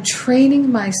I'm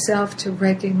training myself to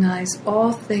recognize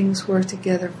all things work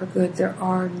together for good. There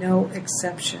are no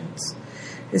exceptions.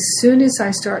 As soon as I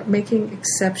start making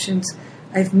exceptions,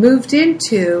 I've moved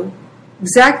into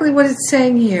exactly what it's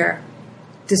saying here.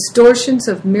 Distortions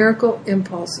of miracle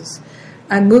impulses.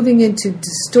 I'm moving into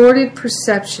distorted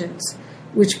perceptions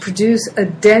which produce a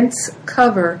dense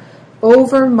cover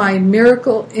over my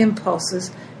miracle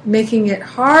impulses, making it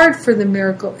hard for the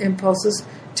miracle impulses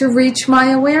to reach my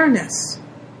awareness.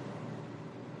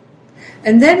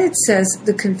 And then it says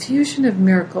the confusion of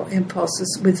miracle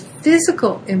impulses with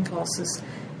physical impulses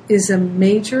is a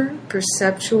major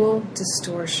perceptual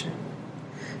distortion.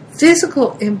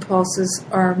 Physical impulses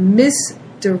are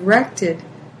misdirected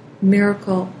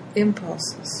miracle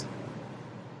impulses.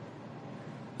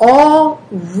 All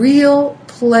real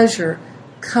pleasure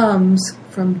comes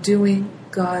from doing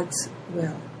God's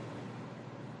will.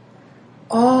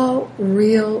 All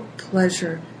real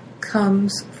pleasure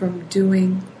comes from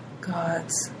doing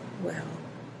God's will.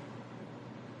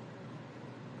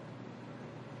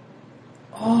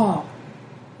 All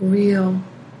real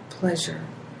pleasure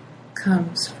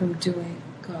comes from doing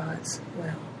God's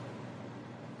will.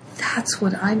 That's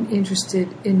what I'm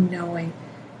interested in knowing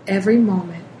every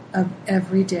moment of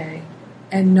every day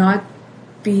and not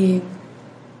being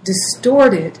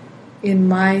distorted in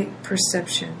my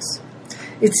perceptions.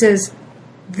 It says,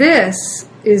 this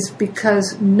is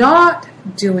because not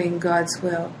doing God's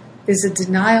will is a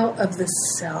denial of the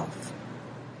self.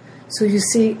 So you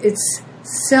see, it's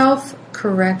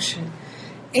self-correction.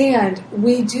 And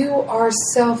we do our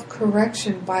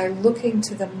self-correction by looking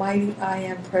to the mighty I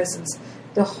Am presence,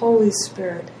 the Holy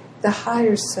Spirit, the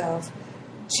higher self,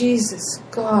 Jesus,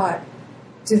 God,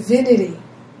 divinity,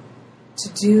 to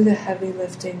do the heavy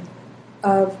lifting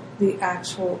of the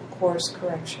actual course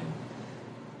correction.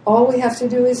 All we have to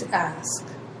do is ask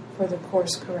for the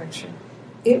course correction.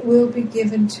 It will be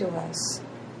given to us.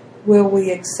 Will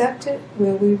we accept it?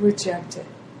 Will we reject it?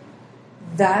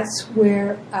 That's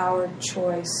where our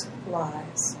choice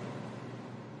lies.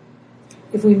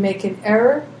 If we make an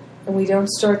error and we don't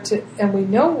and we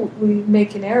know we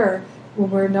make an error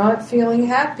when we're not feeling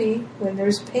happy, when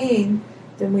there's pain,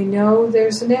 then we know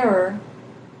there's an error.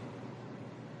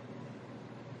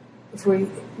 If we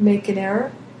make an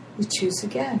error, we choose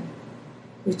again.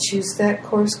 We choose that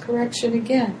course correction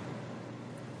again.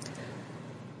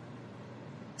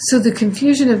 So the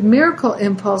confusion of miracle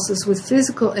impulses with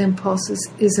physical impulses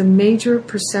is a major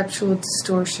perceptual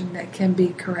distortion that can be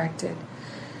corrected.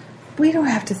 We don't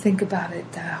have to think about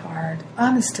it that hard.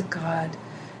 Honest to God.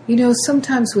 You know,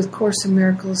 sometimes with Course in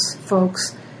Miracles,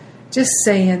 folks, just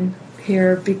saying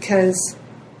here, because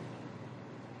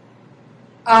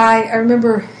I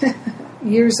remember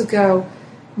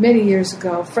many years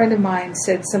ago, a friend of mine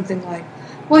said something like,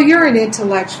 well, you're an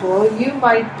intellectual, you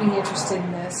might be interested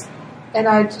in this. And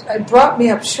I brought me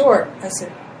up short. I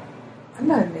said, I'm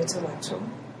not an intellectual.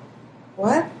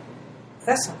 What?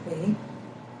 That's not me.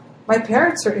 My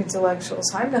parents are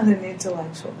intellectuals. I'm not an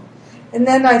intellectual. And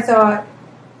then I thought,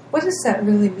 what does that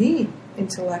really mean,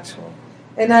 intellectual?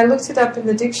 And I looked it up in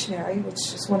the dictionary,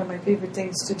 which is one of my favorite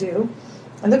things to do.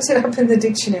 I looked it up in the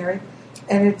dictionary,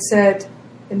 and it said,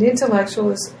 an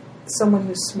intellectual is someone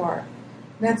who's smart.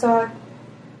 And I thought,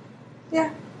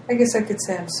 yeah, I guess I could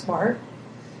say I'm smart.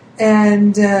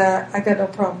 And I got no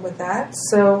problem with that,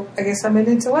 so I guess I'm an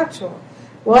intellectual.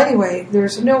 Well, anyway,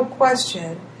 there's no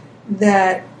question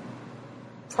that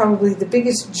probably the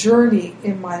biggest journey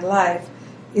in my life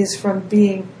is from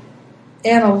being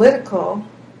analytical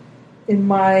in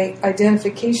my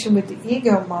identification with the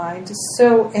ego mind,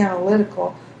 so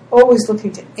analytical, always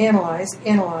looking to analyze,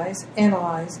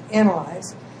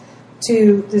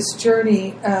 to this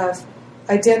journey of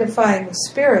identifying with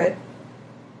spirit,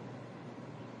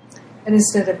 and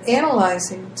instead of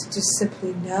analyzing, to just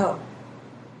simply know.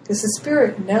 Because the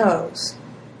spirit knows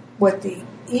what the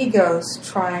ego's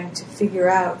trying to figure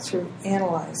out through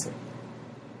analyzing.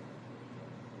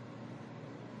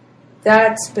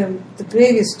 That's been the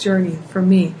biggest journey for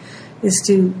me, is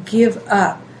to give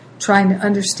up trying to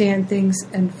understand things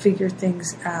and figure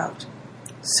things out.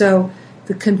 So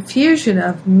the confusion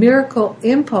of miracle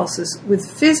impulses with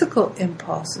physical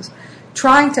impulses,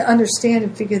 trying to understand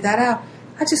and figure that out,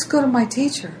 I just go to my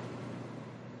teacher.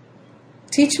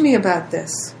 Teach me about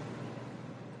this,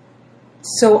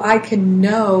 so I can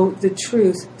know the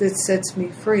truth that sets me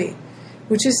free,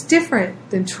 which is different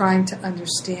than trying to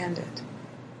understand it.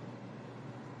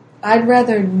 I'd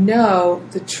rather know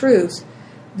the truth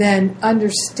than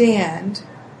understand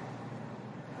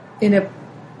in a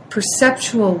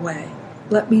perceptual way.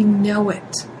 Let me know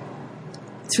it.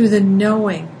 Through the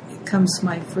knowing, it comes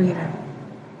my freedom.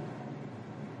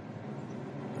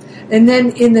 And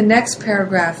then in the next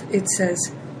paragraph, it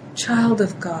says, child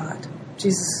of God.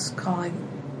 Jesus is calling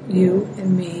you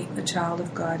and me a child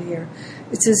of God here.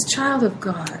 It says, child of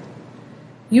God,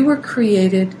 you were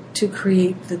created to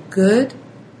create the good,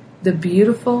 the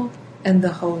beautiful, and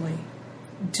the holy.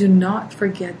 Do not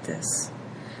forget this.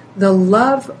 The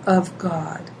love of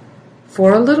God,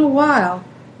 for a little while,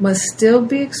 must still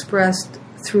be expressed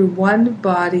through one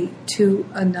body to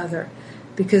another,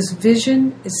 because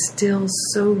vision is still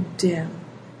so dim.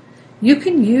 You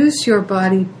can use your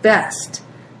body best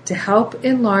to help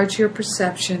enlarge your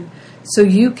perception so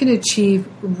you can achieve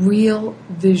real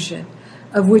vision,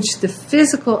 of which the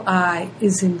physical eye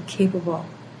is incapable.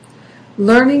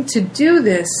 Learning to do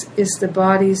this is the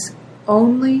body's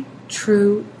only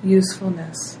true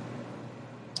usefulness.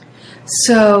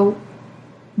 So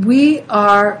we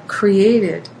are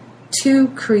created to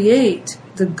create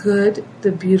the good,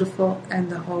 the beautiful, and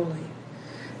the holy.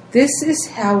 This is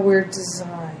how we're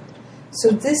designed. So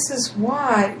this is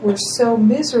why we're so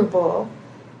miserable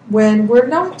when we're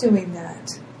not doing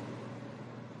that.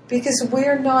 Because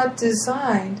we're not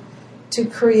designed to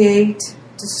create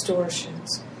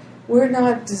distortions. We're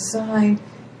not designed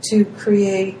to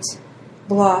create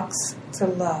blocks to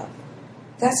love.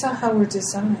 That's not how we're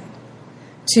designed.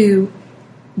 To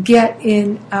get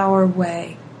in our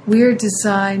way. We're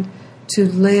designed to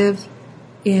live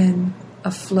in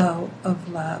a flow of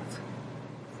love.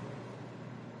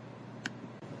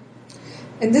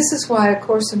 And this is why A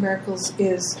Course in Miracles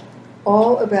is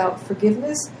all about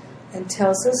forgiveness and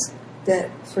tells us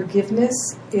that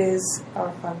forgiveness is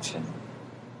our function.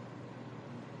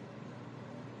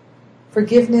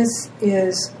 Forgiveness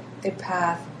is a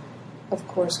path of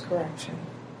course correction.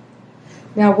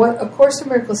 Now, what A Course in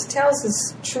Miracles tells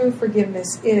us true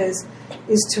forgiveness is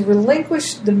to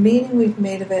relinquish the meaning we've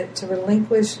made of it, to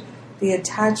relinquish the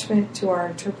attachment to our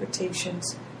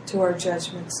interpretations, to our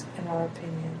judgments, and our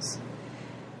opinions.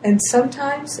 And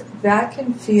sometimes that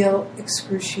can feel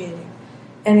excruciating.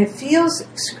 And it feels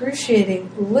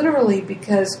excruciating literally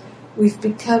because we've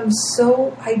become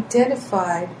so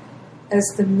identified as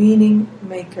the meaning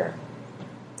maker.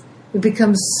 We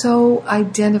become so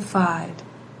identified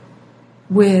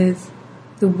with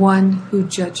the one who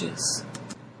judges.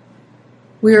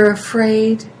 We're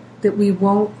afraid that we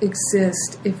won't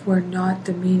exist if we're not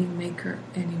the meaning maker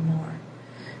anymore.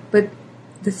 But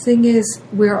the thing is,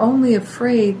 we're only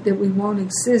afraid that we won't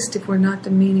exist if we're not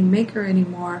the meaning maker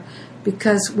anymore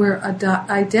because we're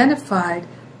identified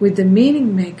with the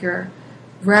meaning maker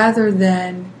rather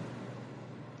than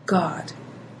God.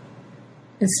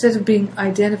 Instead of being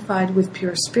identified with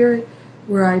pure spirit,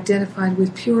 we're identified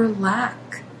with pure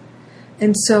lack.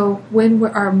 And so when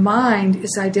our mind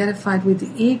is identified with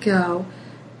the ego,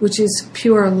 which is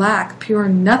pure lack, pure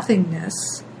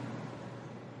nothingness,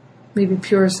 maybe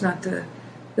pure is not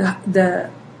the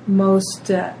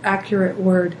most accurate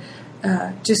word,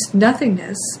 just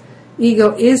nothingness.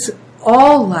 Ego is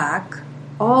all lack,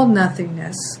 all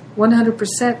nothingness,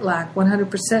 100% lack,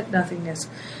 100% nothingness.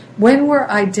 When we're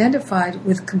identified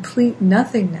with complete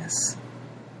nothingness,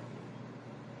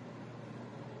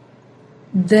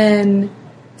 then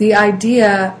the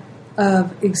idea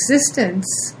of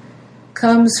existence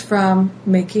comes from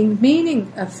making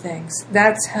meaning of things.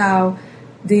 That's how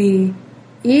the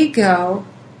ego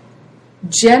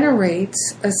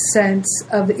generates a sense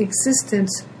of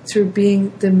existence through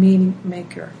being the meaning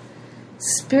maker.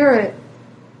 Spirit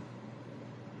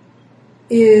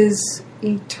is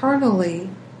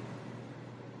eternally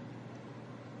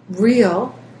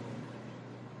real.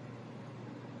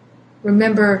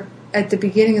 Remember, at the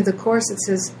beginning of the Course it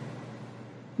says,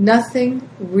 nothing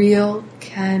real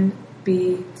can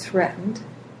be threatened.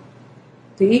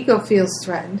 The ego feels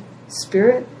threatened.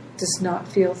 Spirit does not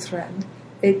feel threatened.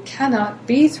 It cannot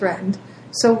be threatened.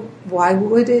 So why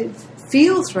would it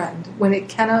feel threatened when it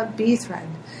cannot be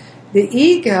threatened? The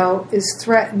ego is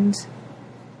threatened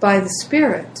by the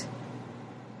Spirit.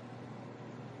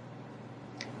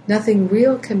 Nothing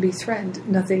real can be threatened.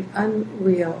 Nothing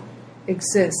unreal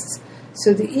exists.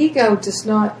 So the ego does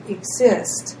not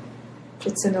exist.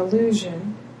 It's an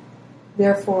illusion.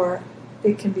 Therefore,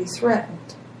 it can be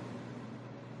threatened.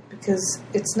 Because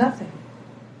it's nothing.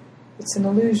 It's an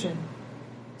illusion.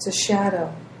 It's a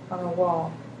shadow on a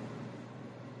wall.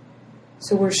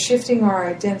 So we're shifting our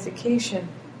identification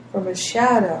from a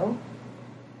shadow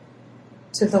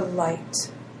to the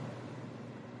light.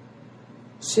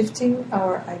 Shifting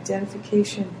our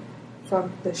identification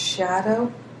from the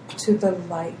shadow to the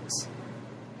light.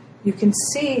 You can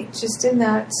see just in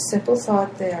that simple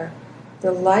thought there,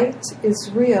 the light is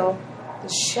real, the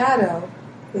shadow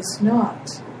is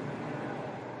not.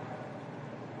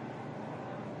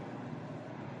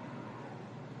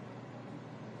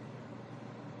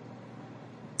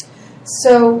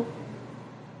 So,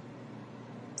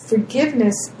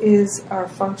 forgiveness is our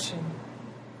function.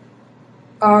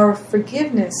 Our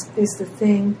forgiveness is the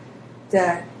thing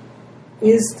that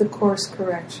is the course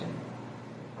correction.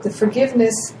 The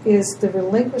forgiveness is the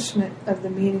relinquishment of the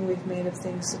meaning we've made of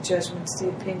things, the judgments, the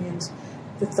opinions,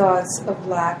 the thoughts of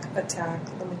lack, attack,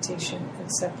 limitation,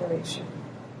 and separation.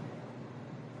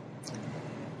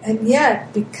 And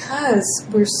yet, because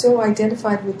we're so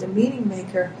identified with the meaning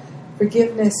maker,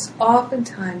 forgiveness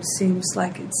oftentimes seems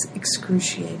like it's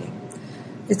excruciating.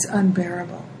 It's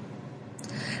unbearable.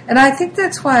 And I think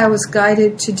that's why I was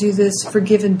guided to do this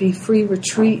Forgive and Be Free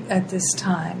retreat at this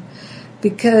time.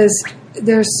 Because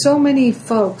there's so many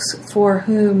folks for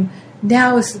whom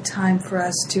now is the time for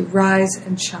us to rise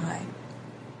and shine.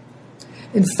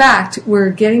 In fact,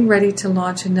 we're getting ready to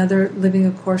launch another Living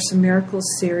A Course in Miracles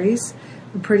series.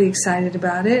 I'm pretty excited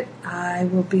about it. I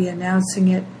will be announcing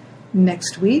it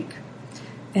next week.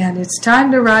 And it's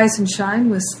time to rise and shine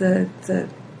was the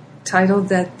title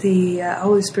that the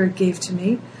Holy Spirit gave to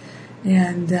me.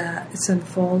 And it's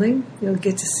unfolding. You'll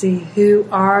get to see who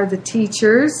are the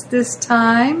teachers this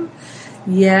time.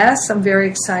 Yes, I'm very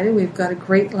excited. We've got a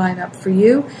great lineup for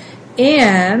you.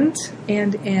 And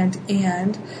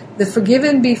the Forgive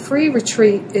and Be Free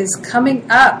retreat is coming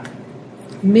up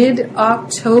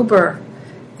mid-October.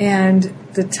 And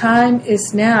the time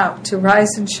is now to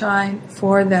rise and shine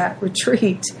for that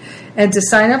retreat and to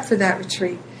sign up for that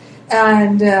retreat.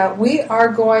 And we are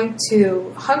going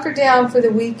to hunker down for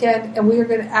the weekend, and we are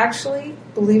going to actually,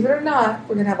 believe it or not,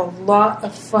 we're going to have a lot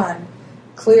of fun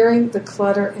clearing the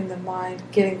clutter in the mind,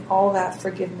 getting all that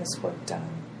forgiveness work done.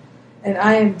 And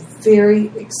I am very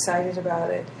excited about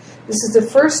it. This is the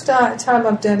first time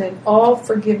I've done an all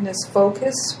forgiveness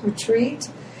focus retreat.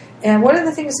 And one of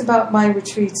the things about my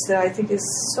retreats that I think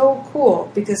is so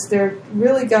cool, because they're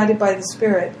really guided by the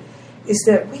Spirit, is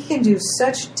that we can do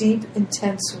such deep,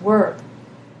 intense work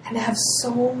and have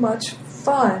so much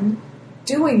fun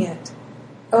doing it.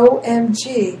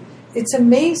 OMG. It's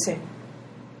amazing.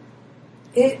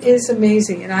 It is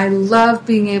amazing, and I love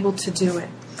being able to do it.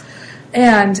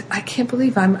 And I can't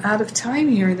believe I'm out of time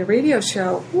here in the radio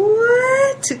show.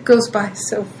 What? It goes by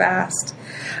so fast.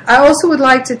 I also would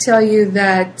like to tell you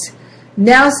that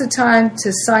now's the time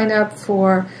to sign up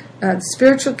for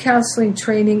Spiritual Counseling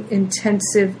Training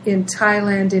Intensive in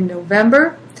Thailand in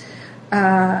November.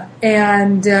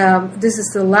 And this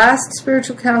is the last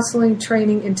Spiritual Counseling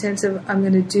Training Intensive I'm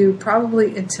going to do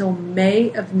probably until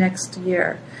May of next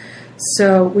year.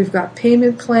 So we've got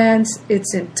payment plans.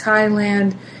 It's in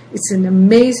Thailand. It's an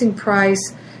amazing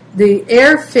price. The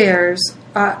airfares,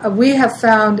 we have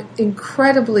found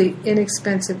incredibly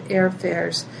inexpensive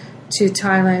airfares to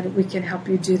Thailand. We can help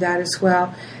you do that as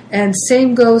well. And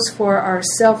same goes for our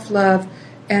self-love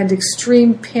and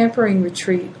extreme pampering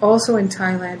retreat, also in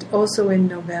Thailand, also in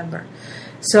November.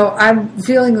 So I'm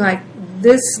feeling like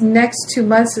this next 2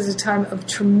 months is a time of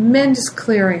tremendous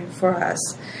clearing for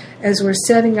us as we're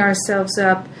setting ourselves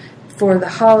up for the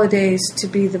holidays to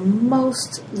be the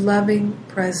most loving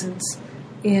presence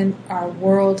in our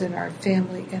world, in our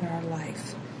family, in our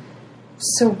life.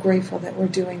 So grateful that we're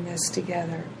doing this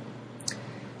together.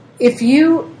 If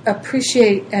you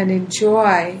appreciate and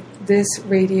enjoy this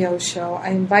radio show, I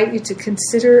invite you to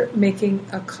consider making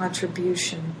a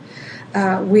contribution.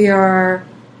 We are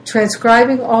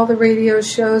transcribing all the radio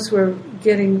shows. We're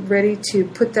getting ready to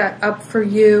put that up for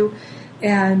you.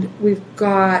 And we've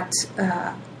got,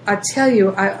 I tell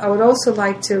you, I would also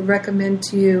like to recommend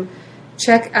to you,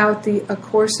 check out the A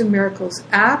Course in Miracles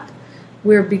app.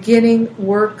 We're beginning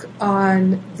work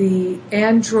on the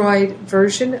Android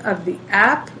version of the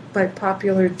app by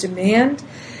popular demand.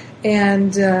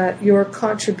 And your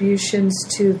contributions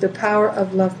to the Power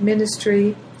of Love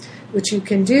Ministry, which you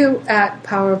can do at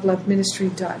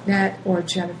powerofloveministry.net or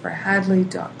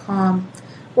jenniferhadley.com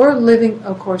or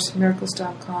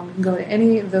livingacourseofmiracles.com. You can go to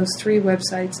any of those three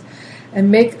websites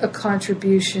and make a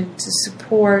contribution to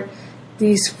support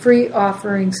these free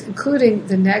offerings, including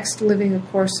the next Living A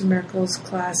Course in Miracles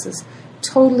classes,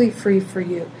 totally free for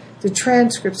you. The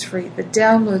transcript's free, the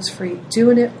download's free,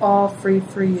 doing it all free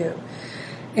for you.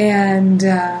 And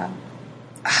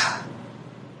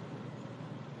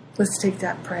let's take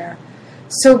that prayer.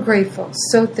 So grateful,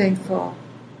 so thankful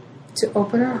to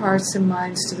open our hearts and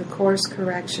minds to the course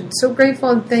correction. So grateful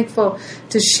and thankful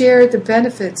to share the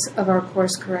benefits of our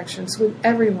course corrections with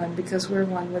everyone because we're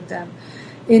one with them.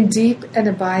 In deep and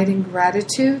abiding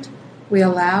gratitude, we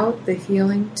allow the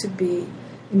healing to be.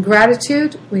 In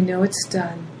gratitude, we know it's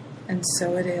done. And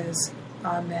so it is.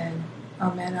 Amen.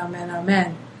 Amen, amen,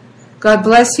 amen. God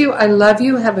bless you. I love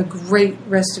you. Have a great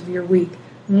rest of your week.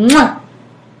 Mwah!